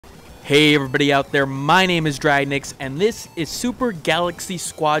Hey everybody out there, my name is Dragnix, and this is Super Galaxy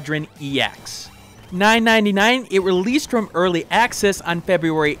Squadron EX. $9.99, it released from Early Access on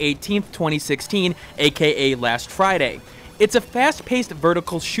February 18th, 2016, aka last Friday. It's a fast-paced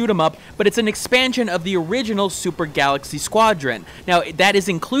vertical shoot-'em-up, but it's an expansion of the original Super Galaxy Squadron. Now, that is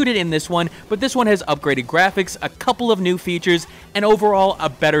included in this one, but this one has upgraded graphics, a couple of new features, and overall a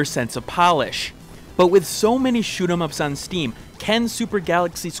better sense of polish. But with so many shoot-'em-ups on Steam, can Super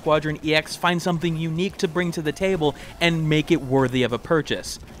Galaxy Squadron EX find something unique to bring to the table and make it worthy of a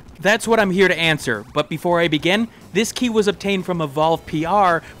purchase? That's what I'm here to answer, but before I begin, this key was obtained from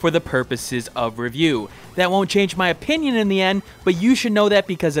evolve.pr for the purposes of review. That won't change my opinion in the end, but you should know that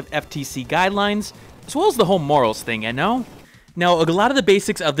because of FTC guidelines, as well as the whole morals thing, you know? Now, a lot of the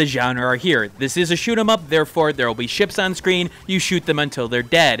basics of the genre are here. This is a shoot-'em-up, therefore there will be ships on screen, you shoot them until they're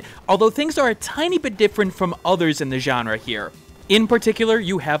dead, although things are a tiny bit different from others in the genre here. In particular,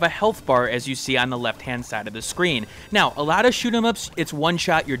 you have a health bar as you see on the left-hand side of the screen. Now, a lot of shoot-'em-ups, it's one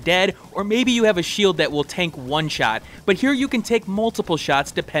shot, you're dead, or maybe you have a shield that will tank one shot, but here you can take multiple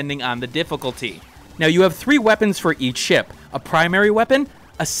shots depending on the difficulty. Now, you have 3 weapons for each ship: a primary weapon,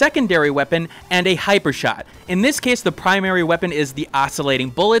 a secondary weapon, and a hypershot. In this case, the primary weapon is the oscillating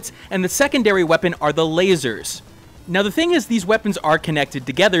bullets, and the secondary weapon are the lasers. Now the thing is, these weapons are connected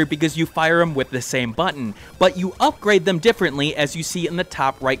together because you fire them with the same button, but you upgrade them differently as you see in the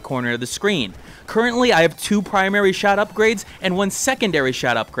top right corner of the screen. Currently, I have 2 primary shot upgrades and 1 secondary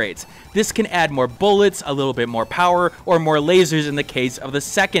shot upgrades. This can add more bullets, a little bit more power, or more lasers in the case of the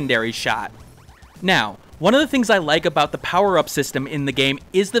secondary shot. Now, one of the things I like about the power-up system in the game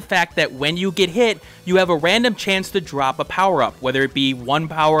is the fact that when you get hit, you have a random chance to drop a power-up, whether it be 1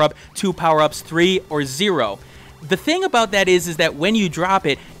 power-up, 2 power-ups, 3, or 0. The thing about that is that when you drop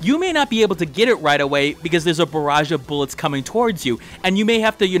it, you may not be able to get it right away because there's a barrage of bullets coming towards you, and you may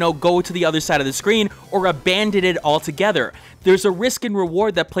have to, go to the other side of the screen or abandon it altogether. There's a risk and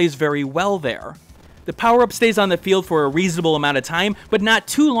reward that plays very well there. The power-up stays on the field for a reasonable amount of time, but not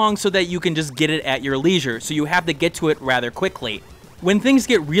too long so that you can just get it at your leisure, so you have to get to it rather quickly. When things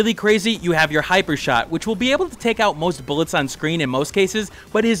get really crazy, you have your hypershot, which will be able to take out most bullets on screen in most cases,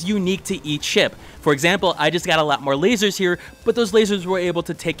 but is unique to each ship. For example, I just got a lot more lasers here, but those lasers were able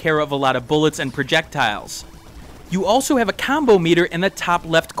to take care of a lot of bullets and projectiles. You also have a combo meter in the top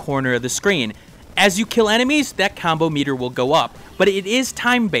left corner of the screen. As you kill enemies, that combo meter will go up, but it is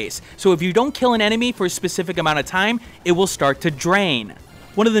time-based, so if you don't kill an enemy for a specific amount of time, it will start to drain.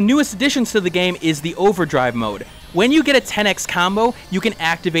 One of the newest additions to the game is the overdrive mode. When you get a 10x combo, you can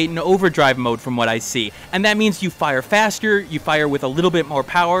activate an overdrive mode from what I see, and that means you fire faster, you fire with a little bit more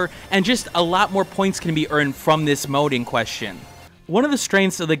power, and just a lot more points can be earned from this mode in question. One of the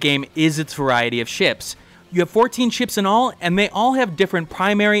strengths of the game is its variety of ships. You have 14 ships in all, and they all have different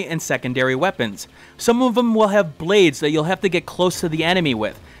primary and secondary weapons. Some of them will have blades that you'll have to get close to the enemy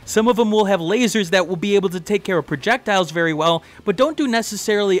with. Some of them will have lasers that will be able to take care of projectiles very well, but don't do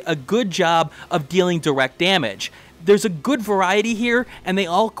necessarily a good job of dealing direct damage. There's a good variety here, and they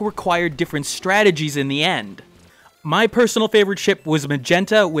all require different strategies in the end. My personal favorite ship was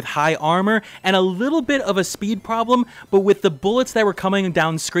Magenta with high armor and a little bit of a speed problem, but with the bullets that were coming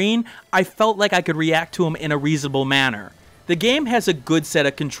down screen, I felt like I could react to them in a reasonable manner. The game has a good set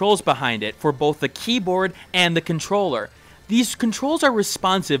of controls behind it for both the keyboard and the controller. These controls are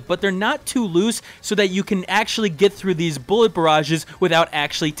responsive, but they're not too loose so that you can actually get through these bullet barrages without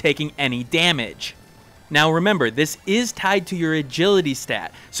actually taking any damage. Now remember, this is tied to your agility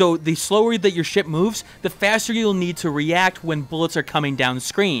stat, so the slower that your ship moves, the faster you'll need to react when bullets are coming down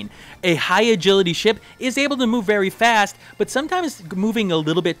screen. A high agility ship is able to move very fast, but sometimes moving a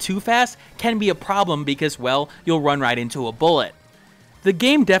little bit too fast can be a problem because, well, you'll run right into a bullet. The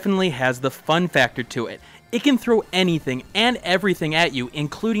game definitely has the fun factor to it. It can throw anything and everything at you,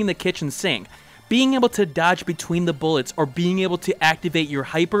 including the kitchen sink. Being able to dodge between the bullets or being able to activate your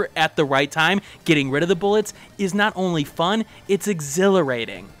hyper at the right time, getting rid of the bullets, is not only fun, it's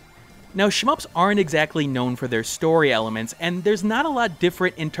exhilarating. Now, shmups aren't exactly known for their story elements, and there's not a lot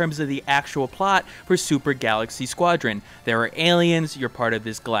different in terms of the actual plot for Super Galaxy Squadron. There are aliens, you're part of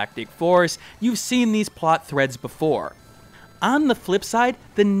this galactic force, you've seen these plot threads before. On the flip side,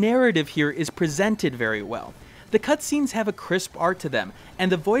 the narrative here is presented very well. The cutscenes have a crisp art to them,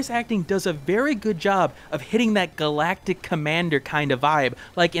 and the voice acting does a very good job of hitting that galactic commander kind of vibe,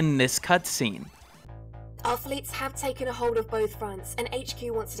 like in this cutscene. Our fleets have taken a hold of both fronts, and HQ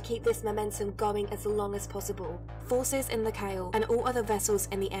wants to keep this momentum going as long as possible. Forces in the Kale and all other vessels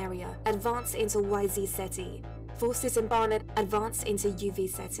in the area advance into YZ Ceti. Forces in Barnard advance into UV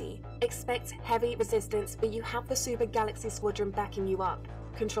Ceti. Expect heavy resistance, but you have the Super Galaxy Squadron backing you up.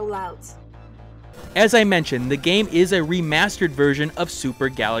 Control out. As I mentioned, the game is a remastered version of Super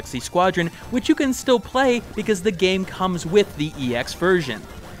Galaxy Squadron, which you can still play because the game comes with the EX version.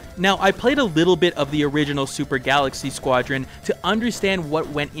 Now, I played a little bit of the original Super Galaxy Squadron to understand what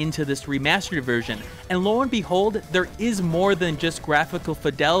went into this remastered version, and lo and behold, there is more than just graphical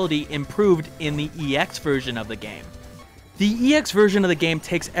fidelity improved in the EX version of the game. The EX version of the game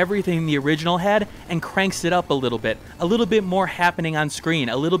takes everything the original had and cranks it up a little bit more happening on screen,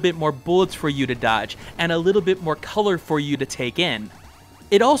 a little bit more bullets for you to dodge, and a little bit more color for you to take in.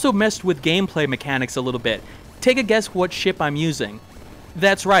 It also messed with gameplay mechanics a little bit. Take a guess what ship I'm using.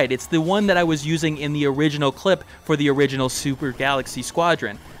 That's right, it's the one that I was using in the original clip for the original Super Galaxy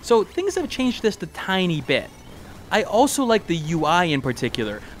Squadron, so things have changed just a tiny bit. I also like the UI in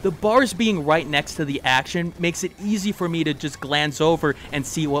particular. The bars being right next to the action makes it easy for me to just glance over and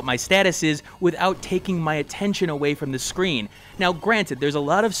see what my status is without taking my attention away from the screen. Now granted, there's a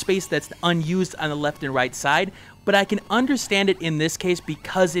lot of space that's unused on the left and right side, but I can understand it in this case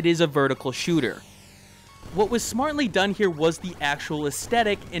because it is a vertical shooter. What was smartly done here was the actual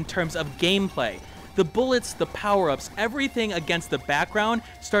aesthetic in terms of gameplay. The bullets, the power-ups, everything against the background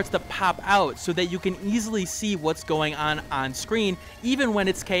starts to pop out so that you can easily see what's going on screen, even when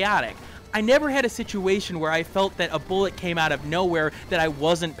it's chaotic. I never had a situation where I felt that a bullet came out of nowhere that I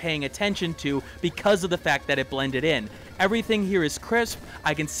wasn't paying attention to because of the fact that it blended in. Everything here is crisp,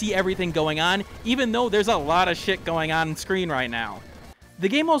 I can see everything going on, even though there's a lot of shit going on screen right now. The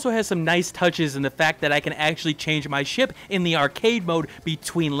game also has some nice touches in the fact that I can actually change my ship in the arcade mode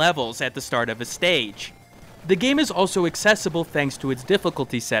between levels at the start of a stage. The game is also accessible thanks to its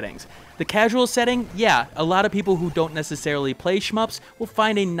difficulty settings. The casual setting, yeah, a lot of people who don't necessarily play shmups will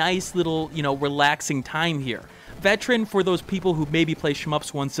find a nice little, relaxing time here. Veteran for those people who maybe play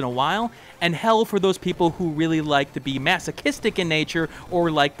shmups once in a while, and Hell for those people who really like to be masochistic in nature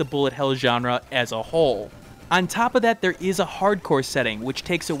or like the bullet hell genre as a whole. On top of that, there is a hardcore setting, which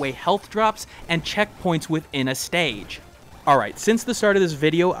takes away health drops and checkpoints within a stage. Alright, since the start of this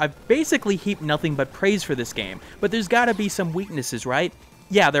video, I've basically heaped nothing but praise for this game, but there's gotta be some weaknesses, right?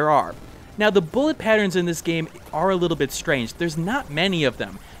 Yeah, there are. Now, the bullet patterns in this game are a little bit strange. There's not many of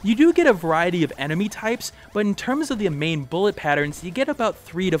them. You do get a variety of enemy types, but in terms of the main bullet patterns, you get about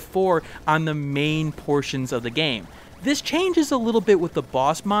 3 to 4 on the main portions of the game. This changes a little bit with the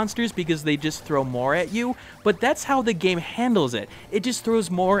boss monsters because they just throw more at you, but that's how the game handles it. It just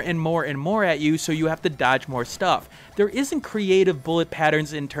throws more and more and more at you, so you have to dodge more stuff. There isn't creative bullet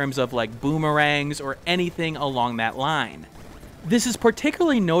patterns in terms of like boomerangs or anything along that line. This is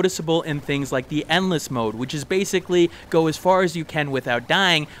particularly noticeable in things like the endless mode, which is basically go as far as you can without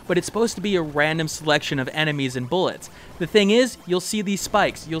dying, but it's supposed to be a random selection of enemies and bullets. The thing is, you'll see these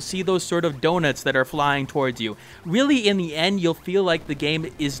spikes, you'll see those sort of donuts that are flying towards you. Really, in the end, you'll feel like the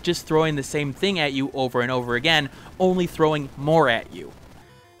game is just throwing the same thing at you over and over again, only throwing more at you.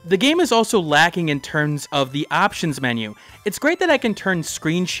 The game is also lacking in terms of the options menu. It's great that I can turn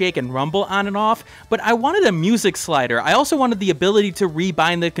screen shake and rumble on and off, but I wanted a music slider. I also wanted the ability to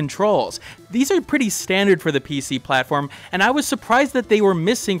rebind the controls. These are pretty standard for the PC platform, and I was surprised that they were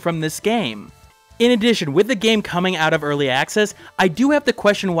missing from this game. In addition, with the game coming out of early access, I do have to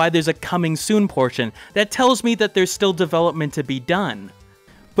question why there's a coming soon portion. That tells me that there's still development to be done.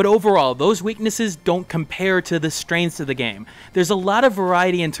 But overall, those weaknesses don't compare to the strengths of the game. There's a lot of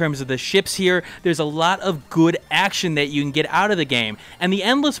variety in terms of the ships here, there's a lot of good action that you can get out of the game, and the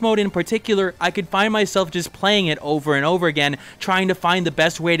endless mode in particular, I could find myself just playing it over and over again, trying to find the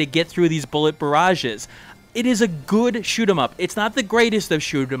best way to get through these bullet barrages. It is a good shoot-'em-up. It's not the greatest of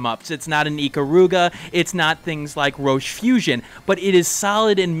shoot-'em-ups. It's not an Ikaruga, it's not things like Roche Fusion, but it is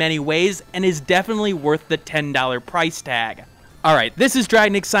solid in many ways and is definitely worth the $10 price tag. Alright, this is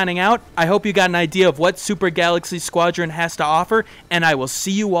Dragnix signing out. I hope you got an idea of what Super Galaxy Squadron has to offer, and I will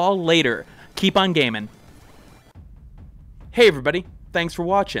see you all later. Keep on gaming. Hey everybody, thanks for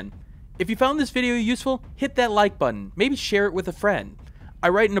watching. If you found this video useful, hit that like button, maybe share it with a friend. I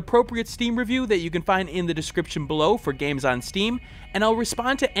write an appropriate Steam review that you can find in the description below for games on Steam, and I'll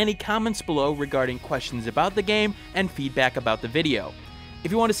respond to any comments below regarding questions about the game and feedback about the video.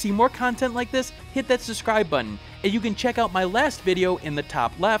 If you want to see more content like this, hit that subscribe button, and you can check out my last video in the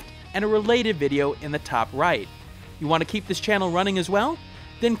top left and a related video in the top right. You want to keep this channel running as well?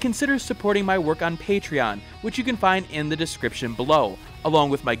 Then consider supporting my work on Patreon, which you can find in the description below,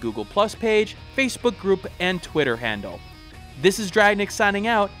 along with my Google Plus page, Facebook group, and Twitter handle. This is Dragnix signing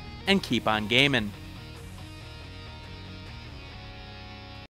out, and keep on gaming.